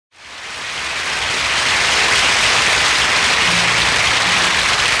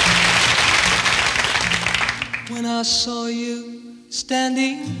I saw you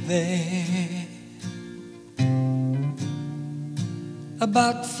standing there,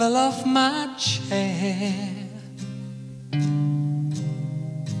 about fell off my chair.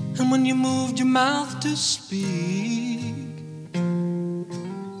 And when you moved your mouth to speak,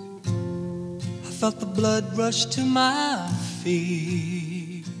 I felt the blood rush to my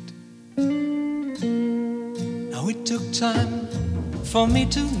feet. Now it took time for me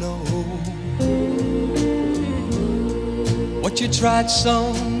to know what you tried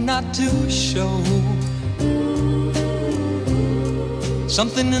so not to show.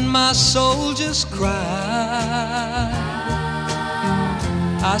 Something in my soul just cried.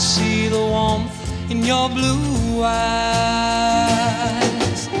 I see the warmth in your blue eyes.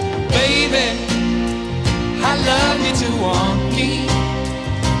 Baby, I love you to want me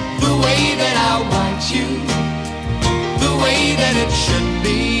the way that I want you, the way that it should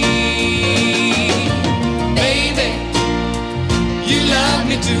be. Baby, you love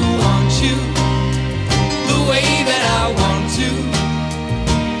me to want you the way that I want to,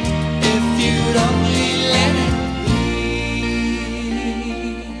 if you'd only let it be.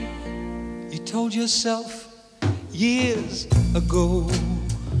 You told yourself years ago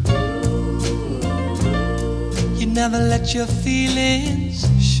you never let your feelings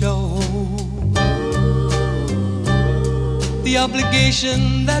show. The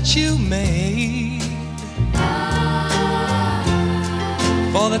obligation that you made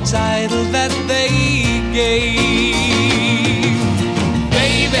for the title that they gave.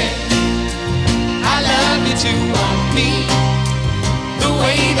 Baby, I love you to want me the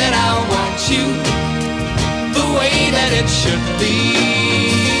way that I want you, the way that it should be.